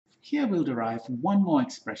Here we'll derive one more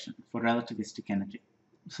expression for relativistic energy.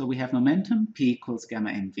 So we have momentum P equals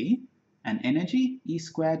gamma mv, and energy E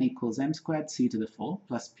squared equals m squared c to the 4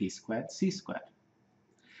 plus p squared c squared.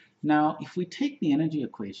 Now, if we take the energy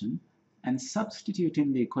equation and substitute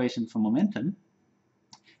in the equation for momentum,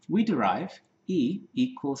 we derive E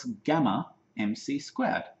equals gamma mc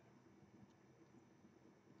squared.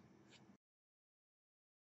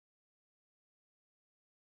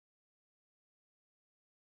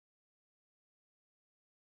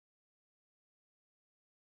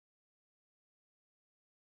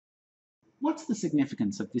 What's the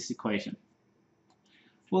significance of this equation?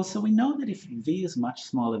 Well, so we know that if v is much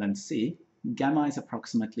smaller than c, gamma is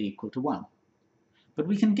approximately equal to 1. But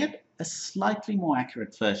we can get a slightly more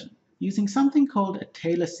accurate version using something called a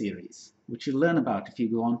Taylor series, which you'll learn about if you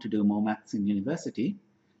go on to do more maths in university.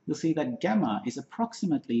 You'll see that gamma is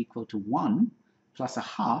approximately equal to 1 plus a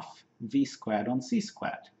half v squared on c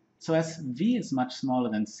squared. So as v is much smaller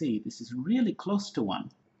than c, this is really close to 1.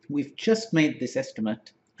 We've just made this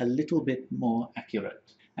estimate a little bit more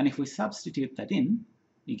accurate. And if we substitute that in,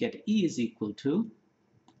 we get E is equal to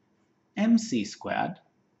mc squared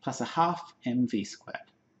plus a half mv squared.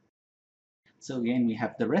 So again, we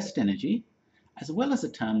have the rest energy, as well as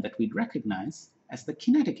a term that we'd recognize as the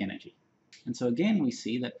kinetic energy. And so again, we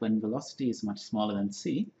see that when velocity is much smaller than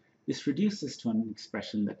c, this reduces to an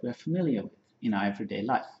expression that we're familiar with in our everyday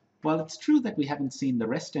life. While it's true that we haven't seen the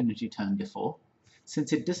rest energy term before,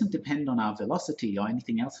 since it doesn't depend on our velocity or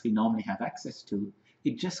anything else we normally have access to,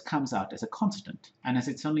 it just comes out as a constant. And as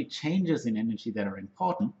it's only changes in energy that are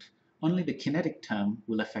important, only the kinetic term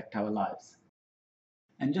will affect our lives.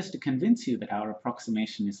 And just to convince you that our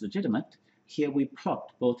approximation is legitimate, here we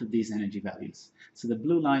plot both of these energy values. So the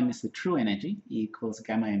blue line is the true energy, E equals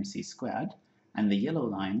gamma mc squared, and the yellow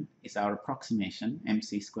line is our approximation,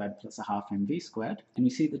 mc squared plus a half mv squared. And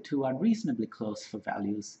we see the two are reasonably close for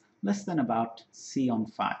values less than about c on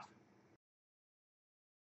 5.